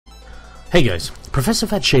Hey guys, Professor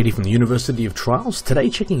Fat Shady from the University of Trials, today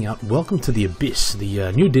checking out Welcome to the Abyss, the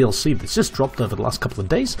new DLC that's just dropped over the last couple of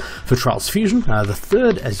days for Trials Fusion, the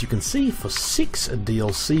third, as you can see, for 6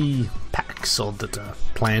 DLC packs that are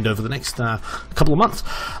planned over the next couple of months.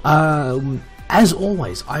 As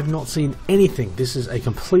always, I've not seen anything. This is a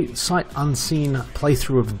complete sight unseen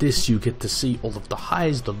playthrough of this. You get to see all of the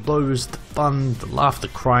highs, the lows, the fun, the laughter,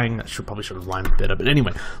 crying. That probably should have rhymed better. But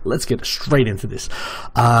anyway, let's get straight into this.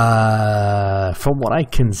 From what I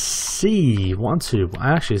can see,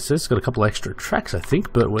 actually it's got a couple extra tracks, I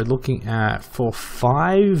think, but we're looking at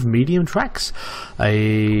 5 medium tracks,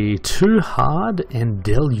 2 hard, and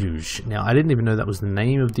Deluge. Now, I didn't even know that was the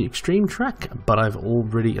name of the extreme track, but I've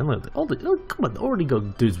already already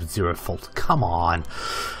got dudes with 0 fault. Come on.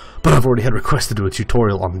 But I've already had requests to do a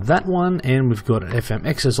tutorial on that one, and we've got an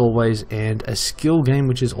FMX as always, and a skill game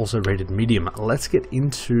which is also rated medium. Let's get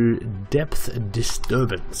into Depth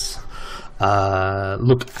Disturbance.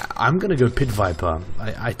 Look, I'm going to go Pit Viper.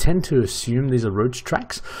 I tend to assume these are roach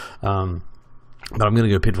tracks, but I'm going to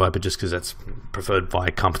go Pit Viper just because that's preferred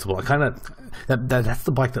bike, comfortable. I kind of that's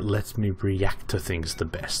the bike that lets me react to things the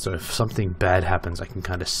best. So if something bad happens, I can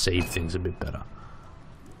kind of save things a bit better.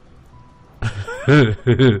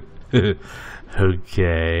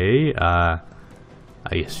 Okay. I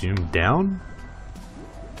assume down.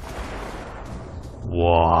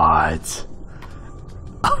 What?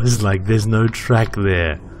 I was like, there's no track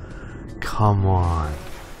there. Come on.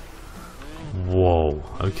 Whoa.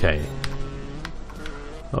 Okay.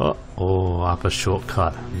 Oh, up a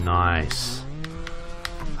shortcut. Nice.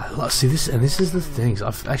 See this, and this is the things.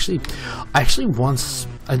 I actually once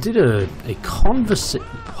I did a conversation.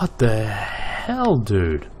 What the hell,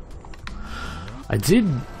 dude? I did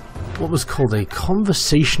what was called a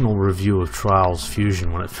conversational review of Trials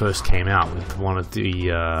Fusion when it first came out with one of the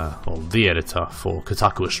editor for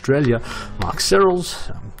Kotaku Australia, Mark Serrels.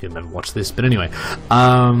 You'll never watch this, but anyway.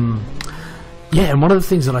 Yeah, and one of the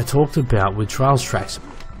things that I talked about with Trials tracks,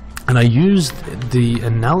 and I used the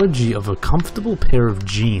analogy of a comfortable pair of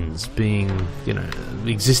jeans being,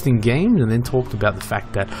 existing games, and then talked about the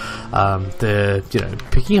fact that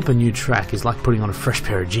picking up a new track is like putting on a fresh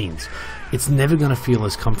pair of jeans. It's never going to feel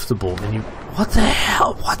as comfortable. And what the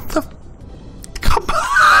hell? What the? Come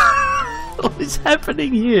on! What is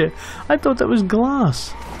happening here? I thought that was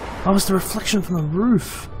glass. That was the reflection from the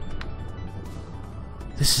roof.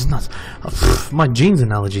 This is nuts. My jeans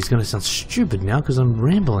analogy is going to sound stupid now because I'm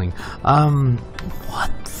rambling.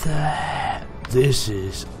 What the heck? This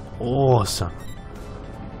is awesome.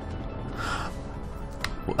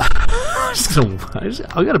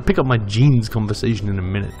 I got to pick up my jeans conversation in a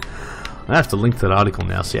minute. I have to link that article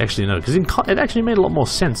now so you actually know, because it actually made a lot more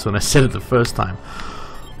sense when I said it the first time.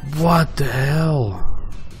 What the hell?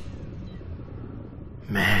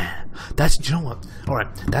 Man. That's, you know what? Alright,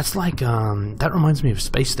 that's like, that reminds me of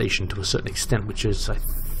Space Station to a certain extent, which is, I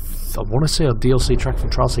want to say a DLC track from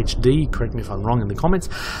Trials HD, correct me if I'm wrong in the comments,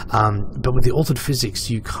 but with the altered physics,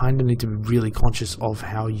 you kind of need to be really conscious of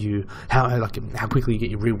how quickly you get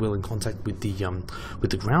your rear wheel in contact with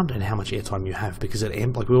the ground and how much airtime you have, because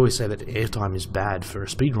like we always say that airtime is bad for a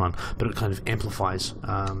speed run, but it kind of amplifies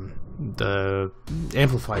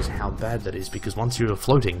how bad that is, because once you're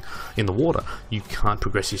floating in the water, you can't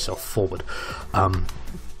progress yourself forward.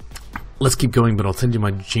 Let's keep going, but I'll tell you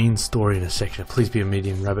my gene story in a second. Please be a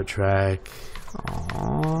medium rabbit track.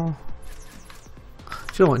 Aww. Do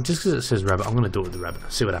you know what? Just because it says rabbit, I'm going to do it with the rabbit.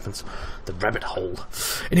 See what happens. The rabbit hole.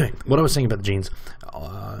 Anyway, what I was saying about the jeans.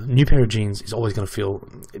 New pair of jeans is always going to feel...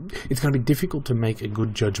 It's going to be difficult to make a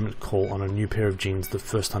good judgment call on a new pair of jeans the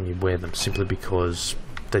first time you wear them, simply because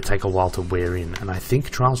they take a while to wear in, and I think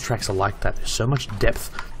Trials tracks are like that. There's so much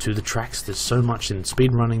depth to the tracks, there's so much in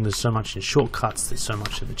speedrunning, there's so much in shortcuts, there's so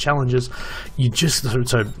much in the challenges.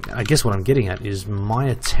 So I guess what I'm getting at is my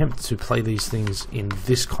attempt to play these things in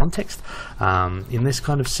this context, in this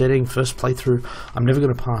kind of setting, first playthrough. I'm never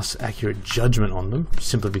going to pass accurate judgment on them,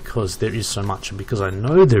 simply because there is so much, and because I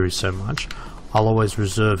know there is so much, I'll always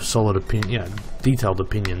reserve solid detailed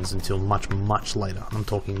opinions until much, much later. I'm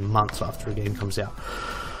talking months after a game comes out.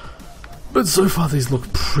 But so far these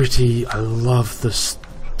look pretty. I love the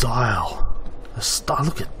style.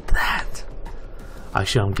 Look at that.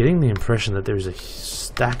 Actually, I'm getting the impression that there's a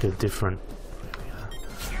stack of different...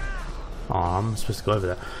 Oh, I'm supposed to go over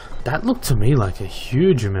that. That looked to me like a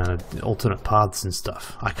huge amount of alternate paths and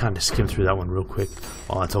stuff. I kind of skimmed through that one real quick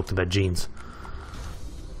while I talked about jeans.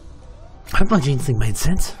 I hope my jeans thing made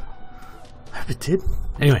sense. I hope it did.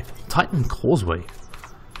 Anyway, Titan Causeway.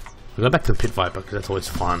 We'll go back to the Pit Viper because that's always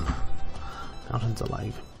fun. Mountains are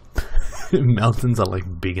like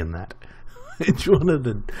big in that.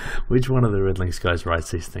 which one of the Red Links guys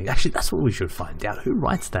writes these things? Actually, that's what we should find out. Who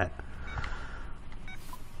writes that?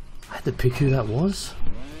 I had to pick who that was.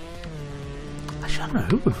 Actually, I don't know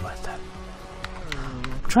who would write that.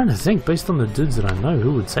 I'm trying to think, based on the dudes that I know,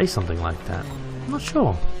 who would say something like that. I'm not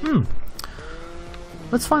sure.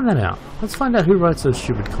 Let's find that out. Let's find out who writes those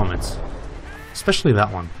stupid comments. Especially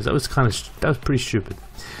that one, because that was pretty stupid.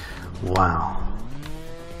 Wow.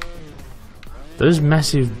 Those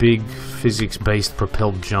massive, big, physics-based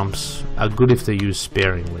propelled jumps are good if they're used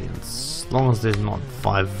sparingly. As long as there's not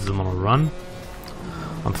 5 of them on a run,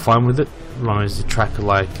 I'm fine with it. Run is the track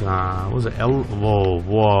like, what was it, L? Whoa,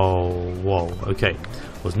 whoa, whoa. Okay,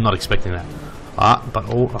 was not expecting that. But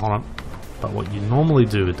hold on. But what you normally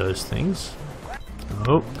do with those things,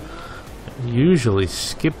 usually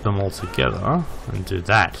skip them altogether and do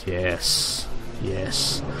that. Yes,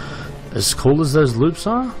 yes. As cool as those loops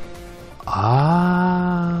are,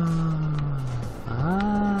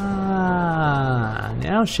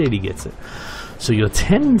 now Shady gets it. So your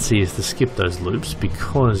tendency is to skip those loops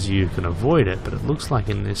because you can avoid it, but it looks like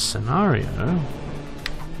in this scenario...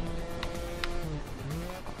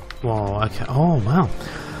 Whoa, okay, oh wow.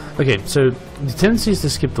 Okay, so the tendency is to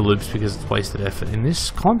skip the loops because it's wasted effort. In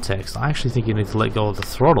this context, I actually think you need to let go of the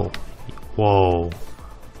throttle. Whoa.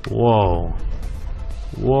 Whoa.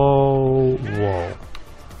 Whoa. Whoa.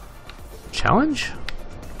 Challenge?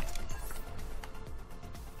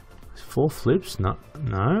 4 flips? No.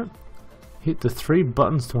 No. Hit the 3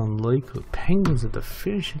 buttons to unleash the penguins at the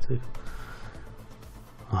finish.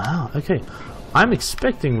 Wow, okay. I'm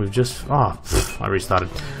expecting we've just... Oh, I restarted.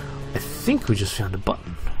 I think we just found a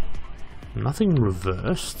button. Nothing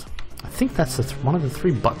reversed. I think that's one of the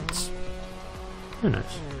 3 buttons. Who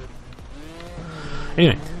knows?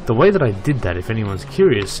 Anyway, the way that I did that, if anyone's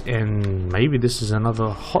curious, and maybe this is another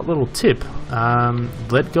hot little tip,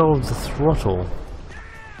 let go of the throttle.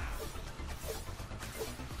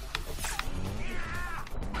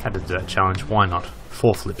 Had to do that challenge, why not?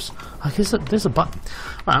 4 flips. I guess there's a button.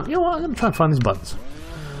 Alright, you know what, I'm going to try and find these buttons.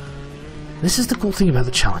 This is the cool thing about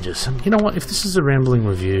the challenges, and you know what, if this is a rambling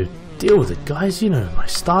review, deal with it, guys, you know my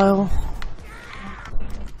style.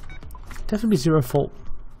 Definitely zero fault.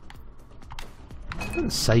 It doesn't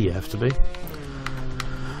say you have to be.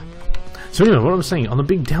 So anyway, what I was saying, on the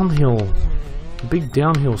big downhill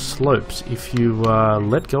slopes, if you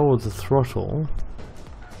let go of the throttle...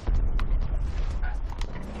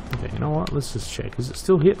 Okay, you know what, let's just check. Is it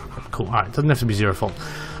still hit? Cool, alright, it doesn't have to be zero fault.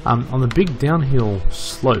 On the big downhill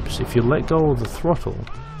slopes, if you let go of the throttle,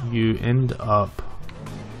 you end up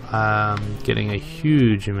getting a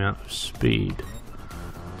huge amount of speed.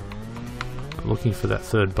 I'm looking for that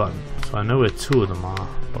 3rd button. So I know where 2 of them are,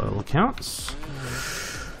 by all accounts.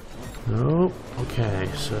 Oh, okay,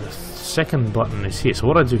 so the 2nd button is here. So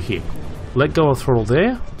what I do here, let go of throttle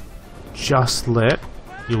there, just let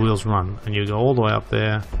your wheels run, and you go all the way up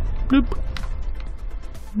there. Bloop,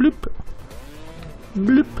 bloop,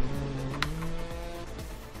 bloop.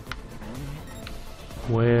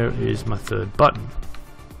 Where is my 3rd button?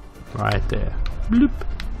 Right there. Bloop,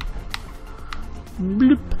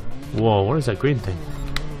 bloop. Whoa, what is that green thing?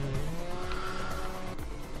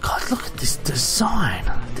 God, look at this design.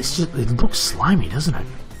 It looks slimy, doesn't it?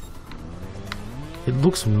 It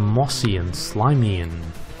looks mossy and slimy and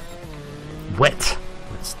wet.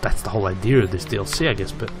 That's the whole idea of this DLC, I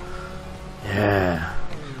guess, but yeah.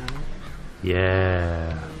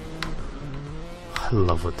 Yeah. I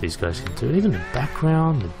love what these guys can do. Even the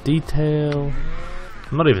background, the detail.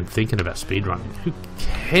 I'm not even thinking about speedrunning. Who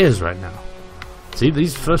cares right now? See,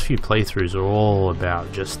 these first few playthroughs are all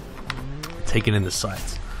about just taking in the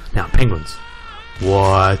sights. Now, penguins.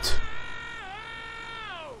 What?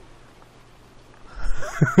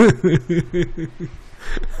 What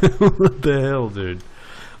the hell, dude?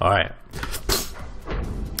 Alright.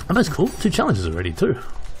 Oh, that's cool. 2 challenges already, too.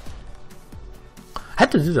 I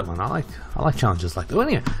had to do that one. I like challenges like that. Well,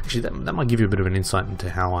 yeah, actually, that might give you a bit of an insight into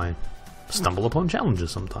how I stumble upon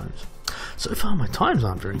challenges sometimes. So far, my times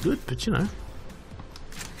aren't very good, but you know.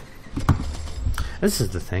 This is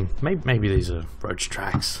the thing. Maybe these are roach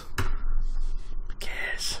tracks. Who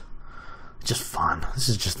cares? It's just fun. This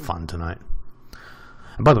is just fun tonight.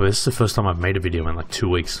 And by the way, this is the first time I've made a video in like 2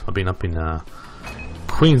 weeks. I've been up in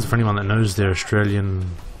Queens. For anyone that knows they're Australian.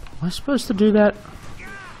 Am I supposed to do that?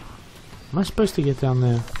 Am I supposed to get down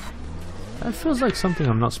there? That feels like something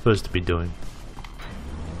I'm not supposed to be doing.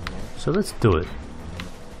 So let's do it.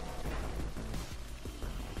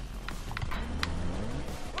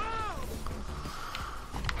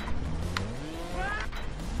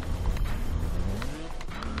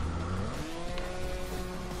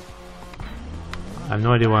 I have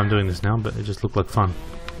no idea why I'm doing this now, but it just looked like fun.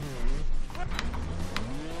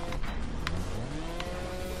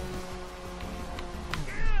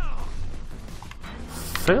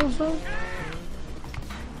 Fail zone?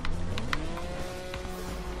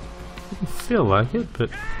 Doesn't feel like it, but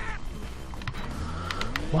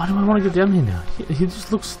why do I want to get down here now? He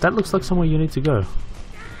just looks. That looks like somewhere you need to go.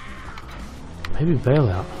 Maybe bail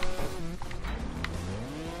out.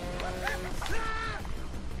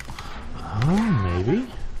 Oh, maybe.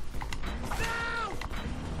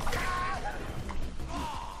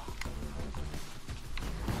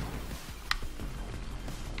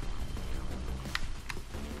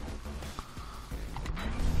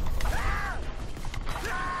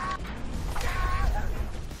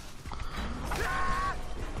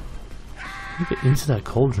 Get into that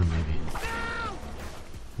cauldron, maybe.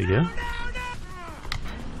 There you go.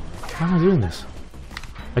 Why am I doing this?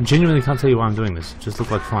 I genuinely can't tell you why I'm doing this. It just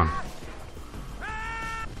looked like fun.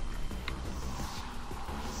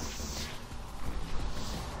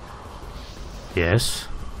 Yes.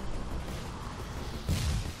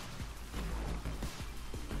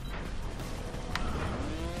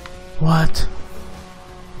 What?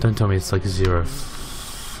 Don't tell me it's like zero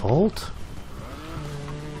fault?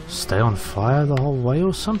 Stay on fire the whole way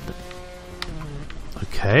or something?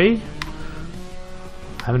 Okay.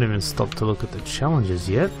 Haven't even stopped to look at the challenges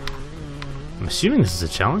yet. I'm assuming this is a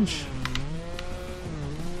challenge.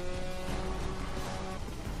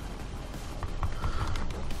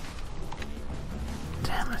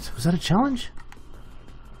 Damn it. Was that a challenge?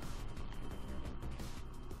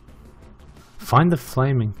 Find the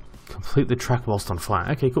flame and complete the track whilst on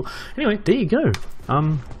fire. Okay, cool. Anyway, there you go.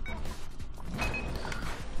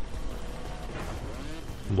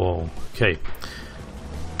 Whoa, okay.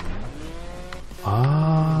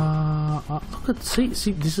 Look at, see,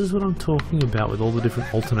 this is what I'm talking about with all the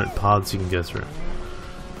different alternate paths you can go through.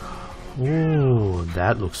 Oh,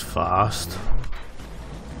 that looks fast.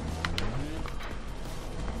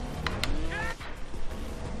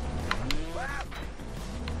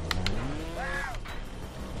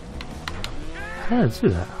 How did I do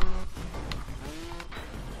that?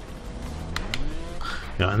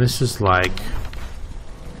 Yeah, and this is like...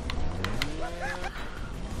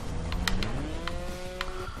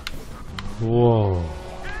 Whoa.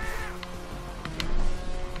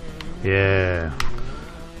 Yeah.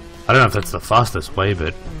 I don't know if that's the fastest way,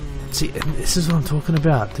 but... See, this is what I'm talking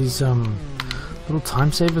about. These, little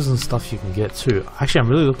time savers and stuff you can get too. Actually, I'm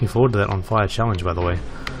really looking forward to that on fire challenge, by the way.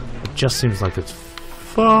 It just seems like it's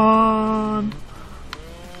fun.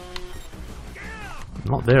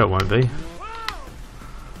 Not there, it won't be.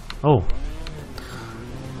 Oh.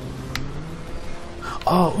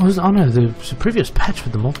 Oh, oh no, there's a previous patch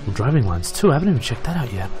with the multiple driving lines too. I haven't even checked that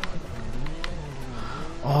out yet.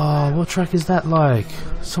 Oh, what track is that like?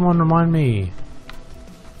 Someone remind me.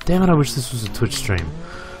 Damn it, I wish this was a Twitch stream.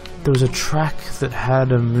 There was a track that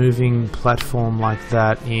had a moving platform like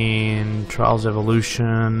that in Trials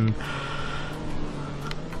Evolution.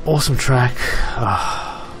 Awesome track.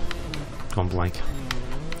 Gone blank.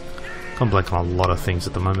 Gone blank on a lot of things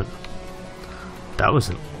at the moment. That's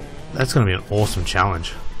going to be an awesome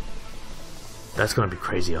challenge. That's going to be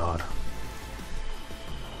crazy hard.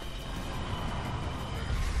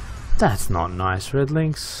 That's not nice, Red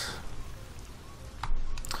Links.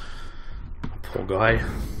 Poor guy.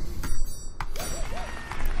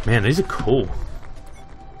 Man, these are cool.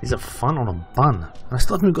 These are fun on a bun. And I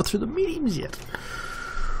still haven't got through the mediums yet.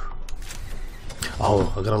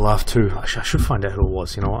 Oh, I gotta laugh too. Actually, I should find out who it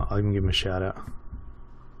was. You know what? I can give him a shout out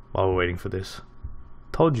while we're waiting for this.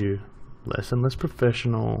 Told you, less and less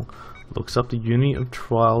professional. Looks up the Uni of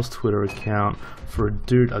Trials Twitter account for a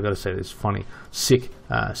dude. I gotta say this, funny. Sick.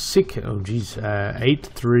 Oh geez.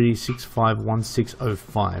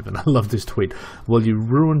 83651605, and I love this tweet. Well, you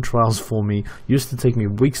ruined Trials for me. Used to take me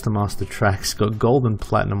weeks to master tracks. Got gold and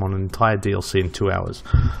platinum on an entire DLC in 2 hours.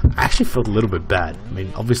 I actually felt a little bit bad. I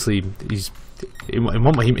mean, obviously he's. In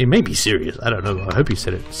one way, he may be serious. I don't know. I hope he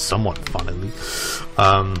said it somewhat funnily.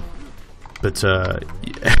 But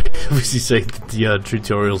obviously saying that the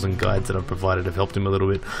tutorials and guides that I've provided have helped him a little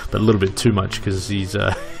bit, but a little bit too much because he's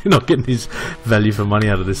not getting his value for money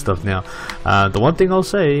out of this stuff now. The one thing I'll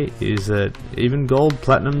say is that even gold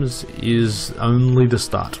platinums is only the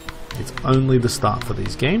start. It's only the start for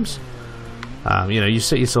these games. You know, you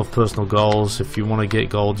set yourself personal goals. If you want to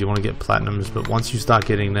get gold, you want to get platinums, but once you start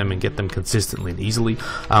getting them and get them consistently and easily,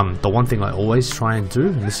 the one thing I always try and do,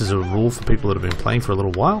 and this is a rule for people that have been playing for a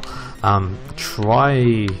little while,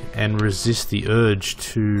 try and resist the urge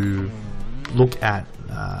to look at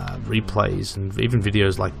replays and even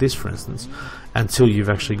videos like this, for instance, until you've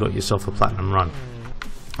actually got yourself a platinum run.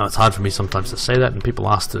 Now, it's hard for me sometimes to say that, and people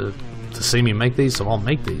ask to see me make these, so I'll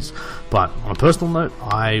make these. But on a personal note,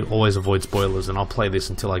 I always avoid spoilers, and I'll play this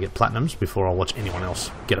until I get platinums before I'll watch anyone else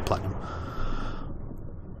get a platinum.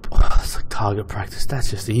 Oh, it's like target practice. That's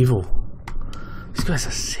just evil. These guys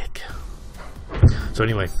are sick. So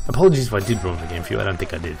anyway, apologies if I did ruin the game for you. I don't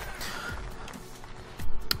think I did.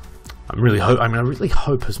 I really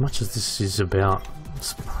hope, as much as this is about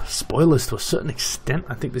spoilers to a certain extent,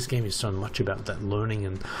 I think this game is so much about that learning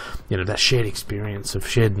and, you know, that shared experience of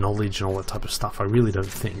shared knowledge and all that type of stuff. I really don't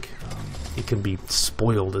think it can be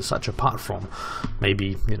spoiled as such, apart from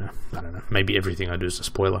maybe, you know, I don't know, maybe everything I do is a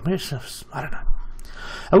spoiler. Maybe I don't know.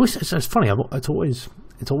 I wish it's funny. It's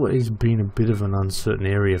always been a bit of an uncertain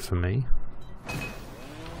area for me.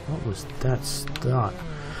 What was that start?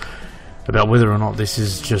 About whether or not this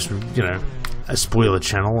is just, you know, a spoiler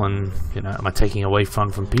channel, and, you know, am I taking away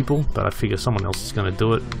fun from people? But I figure someone else is going to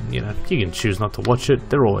do it. You know, you can choose not to watch it.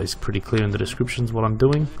 They're always pretty clear in the descriptions what I'm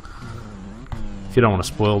doing. If you don't want to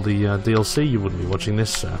spoil the DLC, you wouldn't be watching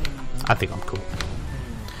this. So I think I'm cool.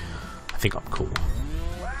 I think I'm cool.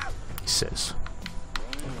 He says.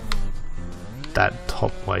 That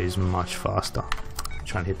top way is much faster.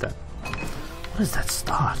 Try and hit that. What does that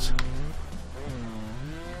start?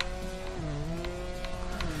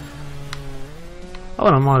 Oh,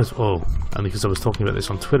 and I might as well, only because I was talking about this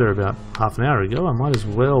on Twitter about half an hour ago, I might as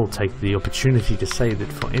well take the opportunity to say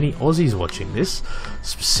that for any Aussies watching this,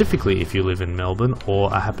 specifically if you live in Melbourne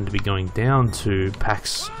or I happen to be going down to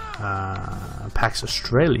PAX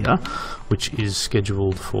Australia, which is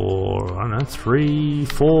scheduled for, I don't know, 3,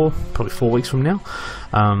 4, probably 4 weeks from now.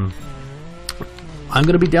 I'm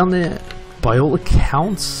going to be down there by all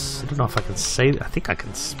accounts. I don't know if I can say that. I think I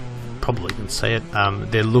can probably can say it.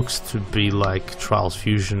 There looks to be like Trials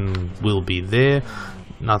Fusion will be there.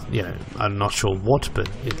 Not, you know, I'm not sure what, but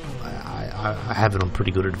I have it on pretty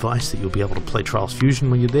good advice that you'll be able to play Trials Fusion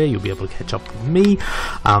when you're there. You'll be able to catch up with me.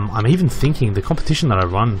 I'm even thinking the competition that I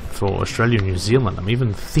run for Australia and New Zealand, I'm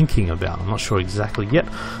even thinking about, I'm not sure exactly yet,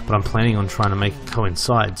 but I'm planning on trying to make it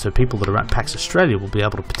coincide so people that are at PAX Australia will be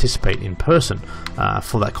able to participate in person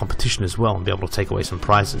for that competition as well, and be able to take away some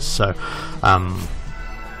prizes. So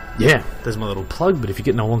yeah, there's my little plug. But if you're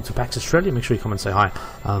getting along to PAX Australia, make sure you come and say hi.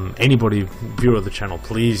 Anybody, viewer of the channel,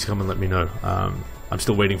 please come and let me know. I'm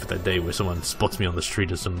still waiting for that day where someone spots me on the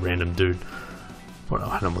street as some random dude. I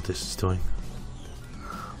don't know what this is doing.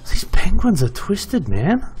 These penguins are twisted,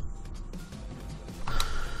 man.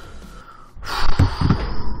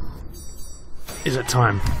 Is it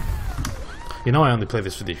time? You know I only play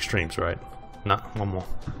this for the extremes, right? No, one more.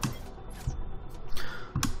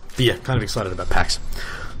 But yeah, kind of excited about PAX.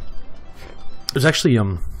 It was actually,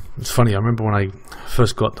 it's funny, I remember when I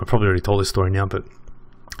first got, I probably already told this story now, but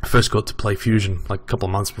I first got to play Fusion like a couple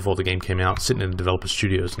of months before the game came out, sitting in the developer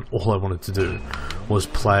studios, and all I wanted to do was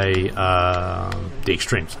play the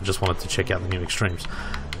extremes. I just wanted to check out the new extremes.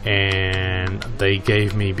 And they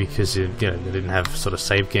gave me, because you know, they didn't have sort of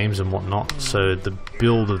save games and whatnot, so the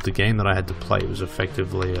build of the game that I had to play was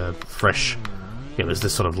effectively a fresh, it was the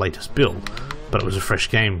sort of latest build. But it was a fresh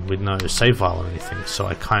game with no save file or anything, so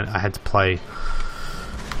I had to play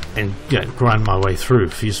and, you know, grind my way through,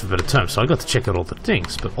 for use of a better term. So I got to check out all the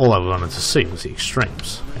things, but all I wanted to see was the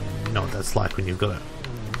extremes. And you know what that's like when you've got to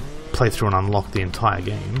play through and unlock the entire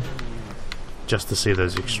game just to see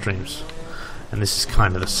those extremes. And this is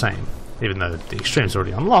kind of the same. Even though the extremes are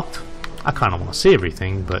already unlocked, I kind of want to see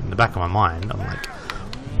everything, but in the back of my mind, I'm like,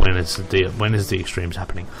 when is the extremes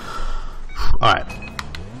happening? Alright.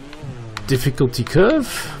 Difficulty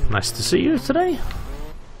curve. Nice to see you today.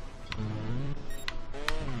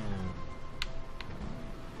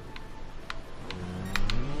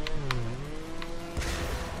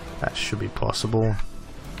 That should be possible.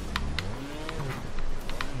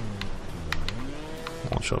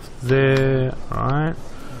 Launch off there. Alright.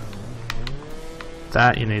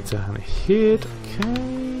 That you need to hit.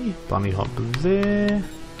 Okay. Bunny hop there.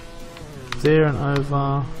 There and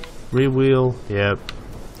over. Rear wheel. Yep.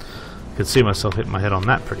 Could see myself hitting my head on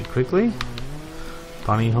that pretty quickly.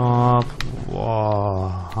 Bunny hop.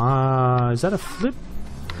 Whoa. Is that a flip?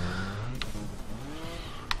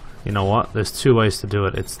 You know what? There's two ways to do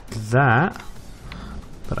it. It's that,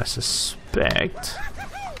 but I suspect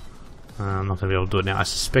I'm not going to be able to do it now. I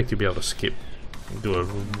suspect you'll be able to skip, do a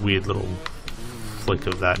weird little flick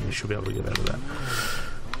of that, and you should be able to get out of that.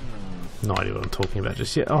 No idea what I'm talking about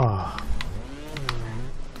just yet. Oh.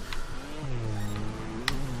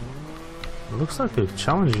 It looks like a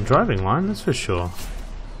challenging driving line, that's for sure.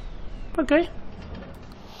 Okay.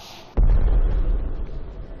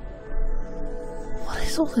 What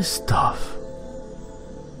is all this stuff?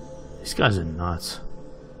 These guys are nuts.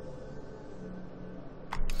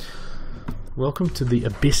 Welcome to the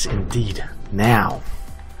abyss indeed. Now.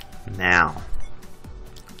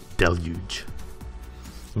 Deluge.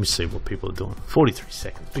 Let me see what people are doing. 43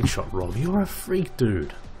 seconds. Big shot Rob. You are a freak,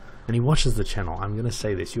 dude. And he watches the channel. I'm going to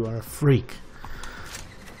say this. You are a freak.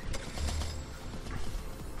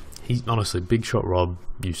 He's honestly, Big Shot Rob,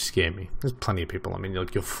 you scare me. There's plenty of people. I mean,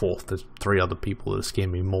 like, you're fourth. There's 3 other people that scare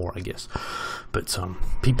me more, I guess. But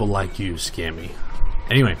people like you scare me.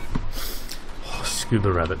 Anyway,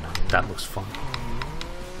 scuba rabbit. That looks fun.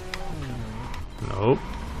 Nope.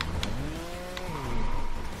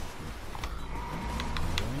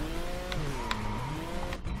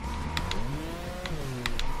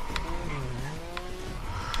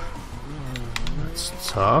 That's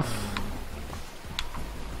tough.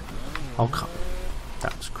 I'll come.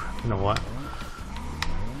 That was crap. You know what?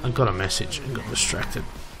 I got a message and got distracted.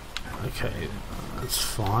 Okay, that's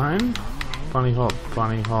fine. Bunny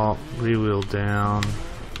hop, rear wheel down.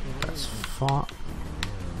 That's fine.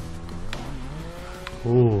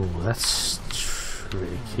 Ooh, that's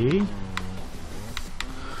tricky.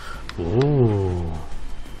 Ooh.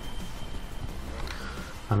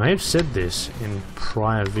 I may have said this in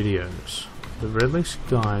prior videos. The Redlegs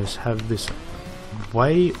guys have this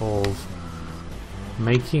way of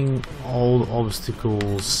making old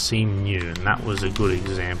obstacles seem new, and that was a good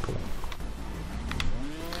example.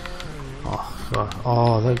 Oh god!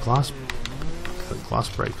 Oh, that glass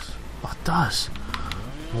breaks. Oh, it does.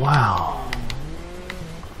 Wow.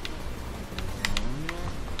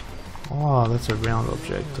 Oh, that's a round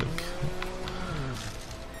object. Like,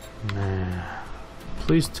 man,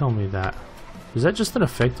 please tell me that. Is that just an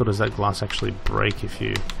effect, or does that glass actually break if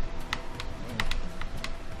you?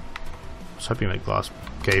 I was hoping that glass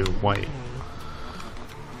gave way.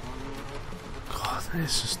 God,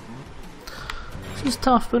 this is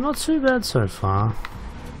tough, but not too bad so far.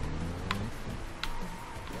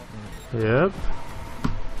 Yep.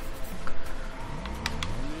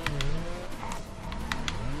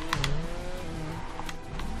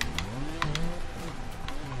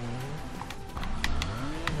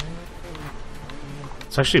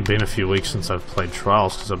 It's actually been a few weeks since I've played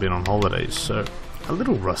Trials because I've been on holidays, so a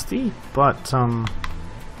little rusty, but not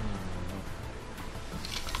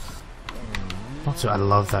too. I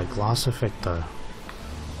love that glass effect though.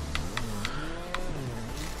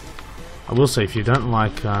 I will say, if you don't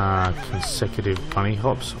like consecutive bunny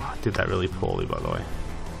hops, oh, I did that really poorly by the way.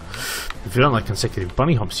 If you don't like consecutive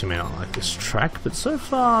bunny hops, you may not like this track, but so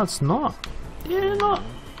far it's not. Yeah, not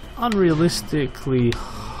unrealistically.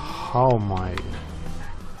 Oh my.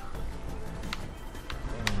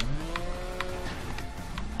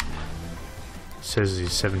 Says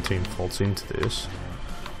he's 17 faults into this.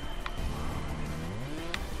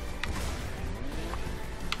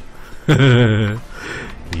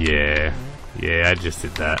 yeah, I just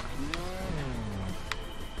did that.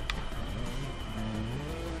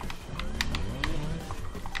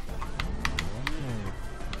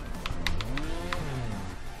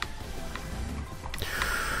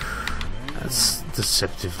 That's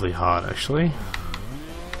deceptively hard, actually.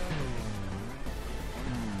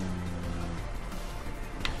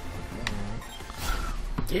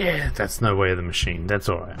 Yeah, that's no way of the machine. That's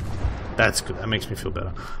alright. That's good. That makes me feel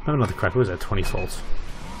better. I have another crack. What was that? 20 faults.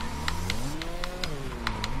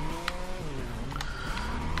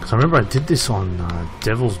 Because I remember I did this on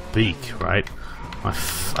Devil's Beak, right? I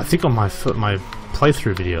think on my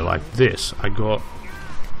playthrough video like this, I got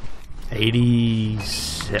 80.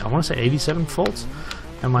 I want to say 87 faults,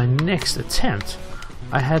 and my next attempt,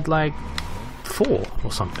 I had like 4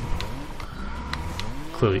 or something.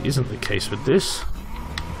 Clearly isn't the case with this.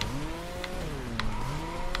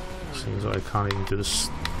 Seems like I can't even do the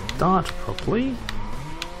start properly.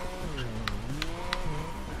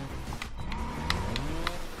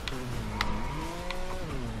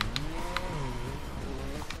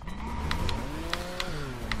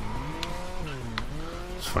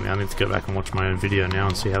 It's funny, I need to go back and watch my own video now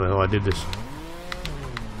and see how the hell I did this.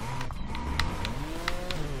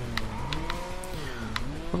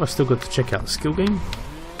 Well, I've still got to check out the skill game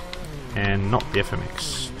and not the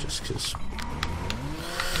FMX, just because.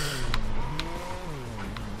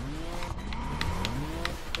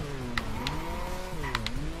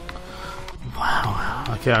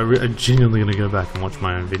 Okay, I'm genuinely going to go back and watch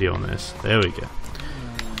my own video on this. There we go.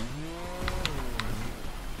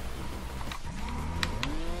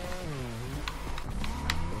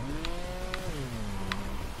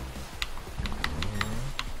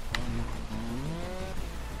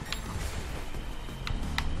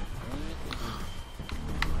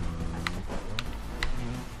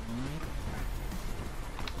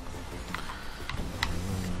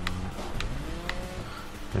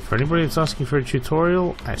 And for anybody that's asking for a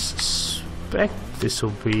tutorial, I suspect this will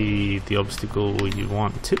be the obstacle you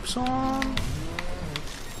want tips on.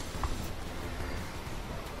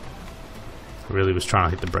 I really was trying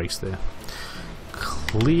to hit the brakes there.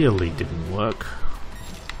 Clearly didn't work.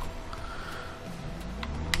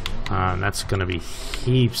 And that's going to be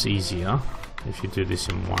heaps easier if you do this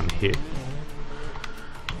in one hit.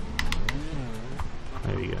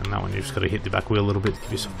 There we go, and that one you just got to hit the back wheel a little bit,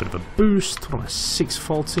 give yourself a bit of a boost. What am I, 6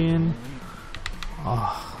 faults in?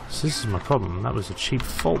 Oh, so this is my problem. That was a cheap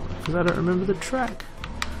fault because I don't remember the track.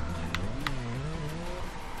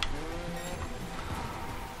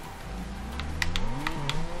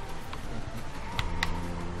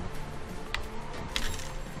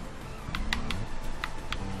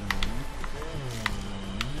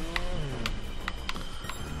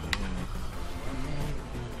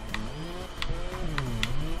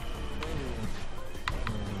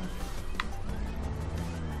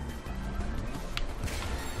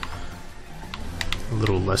 A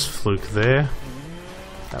little less fluke there.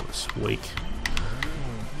 That was weak.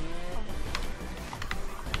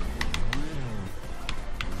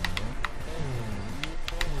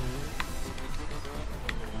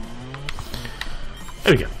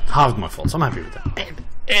 There we go. Halved my faults. I'm happy with that.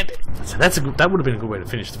 And so that would have been a good way to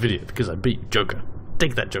finish the video because I beat Joker.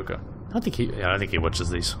 Take that, Joker. I don't think he watches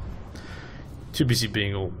these. Too busy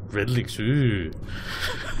being all red links. Ooh.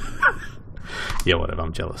 Yeah, whatever.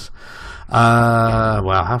 I'm jealous.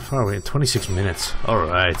 Wow, how far are we? 26 minutes.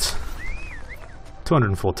 Alright.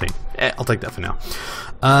 214. I'll take that for now.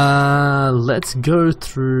 Let's go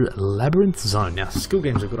through Labyrinth Zone. Now, skill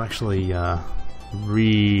games, I could actually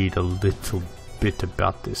read a little bit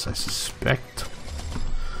about this, I suspect.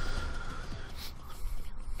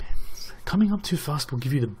 Coming up too fast will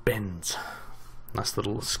give you the bends. Nice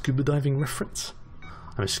little scuba diving reference.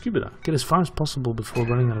 I'm a scuba diver. Get as far as possible before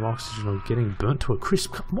running out of oxygen or getting burnt to a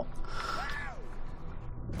crisp. What?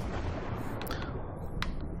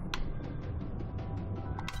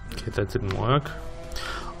 Okay, that didn't work.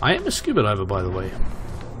 I am a scuba diver, by the way.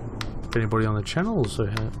 If anybody on the channel also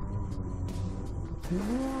had.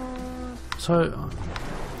 So,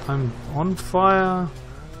 I'm on fire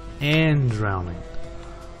and drowning.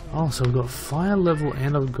 Oh, so I've got fire level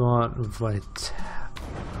and I've got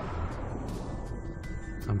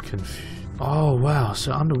I'm confused. Oh, wow.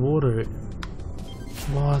 So underwater.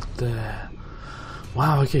 What the?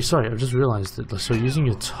 Wow. Okay. Sorry. I just realized that. So using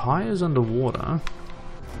your tires underwater.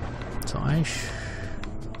 So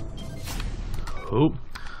oh.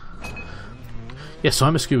 Yeah. So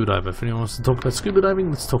I'm a scuba diver. If anyone wants to talk about scuba diving,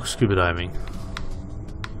 let's talk scuba diving.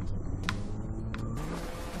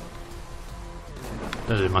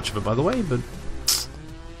 Don't do much of it, by the way, but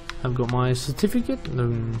I've got my certificate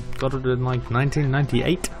and got it in like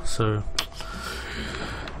 1998, so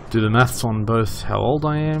do the maths on both how old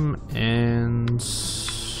I am and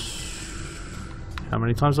how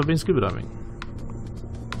many times I've been scuba diving.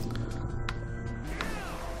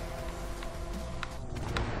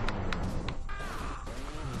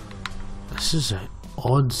 This is an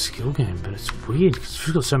odd skill game, but it's weird because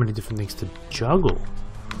you've got so many different things to juggle.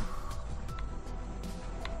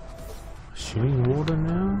 Shooting water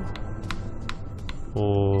now?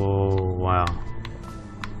 Oh, wow.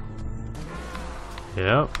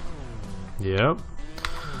 Yep. Yep.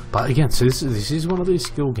 But again, so this is one of these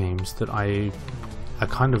skill games that I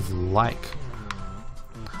kind of like.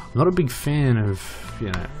 I'm not a big fan of,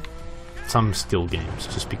 you know, some skill games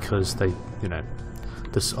just because they, you know,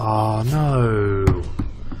 this. Oh no.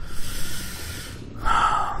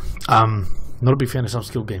 Not a big fan of some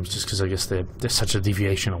skill games just because I guess they're such a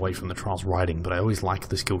deviation away from the Trials writing, but I always like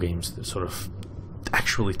the skill games that sort of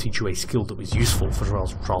actually teach you a skill that was useful for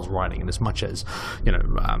Trials writing, and as much as, you know,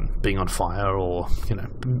 being on fire or, you know,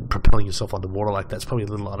 propelling yourself underwater like that's probably a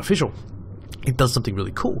little artificial. It does something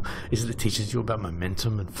really cool, is that it teaches you about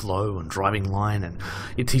momentum and flow and driving line, and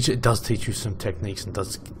it does teach you some techniques and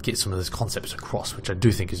does get some of those concepts across, which I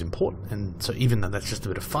do think is important. And so even though that's just a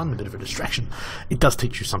bit of fun, a bit of a distraction, it does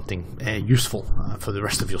teach you something useful for the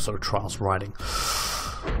rest of your sort of Trials writing.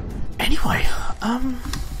 Anyway, do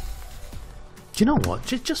you know what?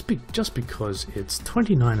 Just because it's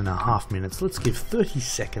 29.5 minutes, let's give 30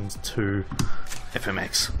 seconds to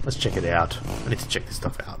FMX. Let's check it out. I need to check this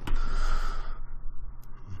stuff out.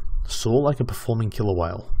 Soar like a performing killer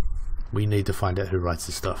whale. We need to find out who writes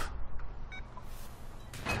this stuff.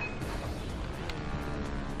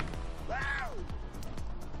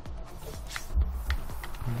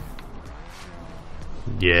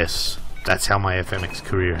 Yes, that's how my FMX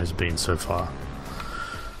career has been so far.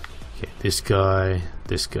 Okay, this guy,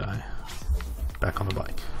 this guy. back on the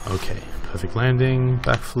bike. Okay, perfect landing,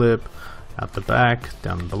 backflip, out the back,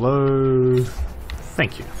 down below.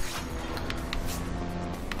 Thank you.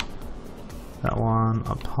 That one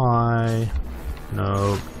up high.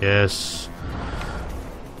 No. Yes.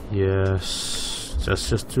 Yes.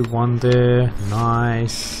 Just do one there.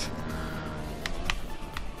 Nice.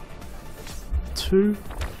 Two.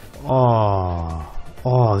 Oh.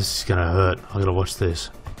 Oh, this is gonna hurt. I gotta watch this.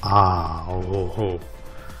 Ah. Oh.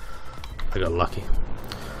 I got lucky.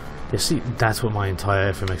 You see, that's what my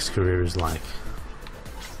entire FMX career is like.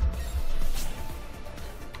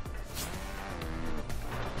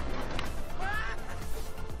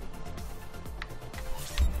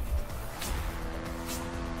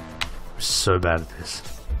 So bad at this.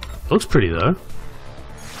 Looks pretty though.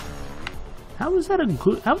 How was that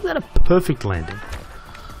a perfect landing?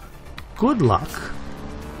 Good luck.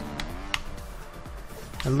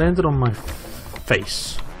 I landed on my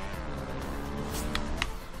face.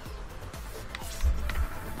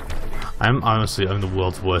 I'm the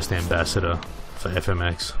world's worst ambassador for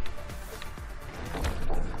FMX.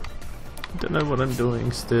 Don't know what I'm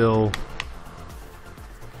doing still.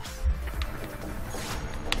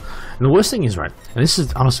 And the worst thing is, right, and this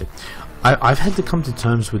is honestly, I've had to come to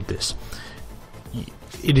terms with this.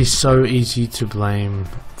 It is so easy to blame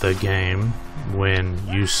the game when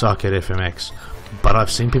you suck at FMX, but I've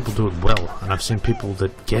seen people do it well, and I've seen people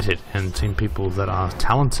that get it, and seen people that are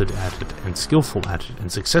talented at it, and skillful at it,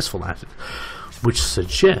 and successful at it, which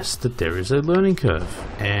suggests that there is a learning curve.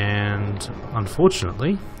 And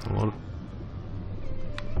unfortunately,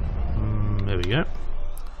 there we go.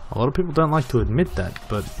 A lot of people don't like to admit that,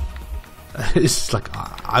 but it's like,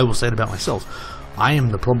 I will say it about myself. I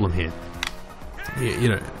am the problem here. You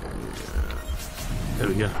know, there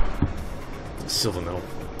we go. Silver medal.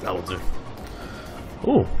 That'll do.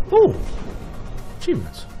 Oh!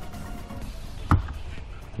 Achievements.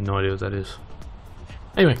 No idea what that is.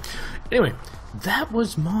 Anyway, that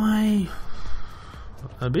was my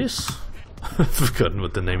Abyss. I've forgotten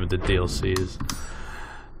what the name of the DLC is.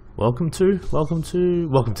 Welcome to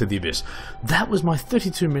the Abyss. That was my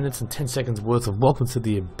 32 minutes and 10 seconds worth of Welcome to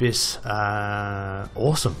the Abyss.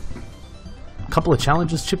 Awesome. A couple of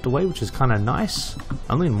challenges chipped away, which is kind of nice.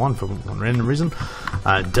 Only in one for one random reason.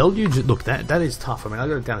 Deluge, look, that is tough. I mean, I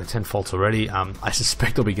got it down to 10 faults already. I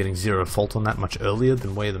suspect I'll be getting 0 fault on that much earlier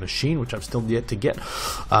than Way of the Machine, which I've still yet to get.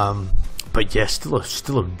 But yeah,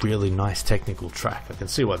 still a really nice technical track. I can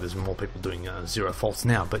see why there's more people doing 0 faults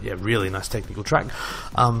now, but yeah, really nice technical track.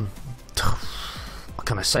 What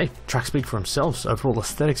can I say? Track speak for themselves. Overall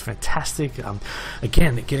aesthetics fantastic.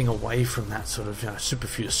 Again, getting away from that sort of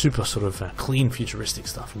super sort of clean futuristic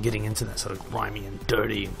stuff and getting into that sort of grimy and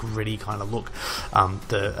dirty and gritty kind of look.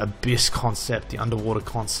 The abyss concept, the underwater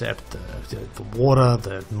concept, the water,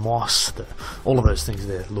 the moss, all of those things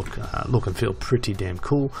there look and feel pretty damn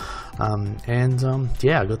cool.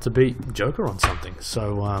 Yeah, I got to beat Joker on something,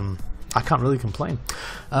 so I can't really complain.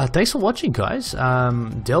 Thanks for watching, guys.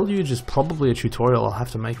 Deluge is probably a tutorial I'll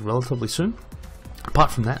have to make relatively soon.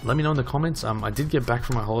 Apart from that, let me know in the comments. I did get back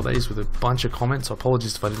from my holidays with a bunch of comments, so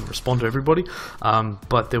apologies if I didn't respond to everybody.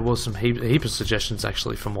 But there was some heap of suggestions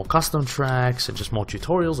actually for more custom tracks and just more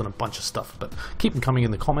tutorials and a bunch of stuff. But keep them coming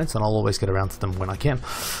in the comments and I'll always get around to them when I can.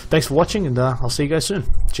 Thanks for watching, and I'll see you guys soon.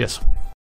 Cheers.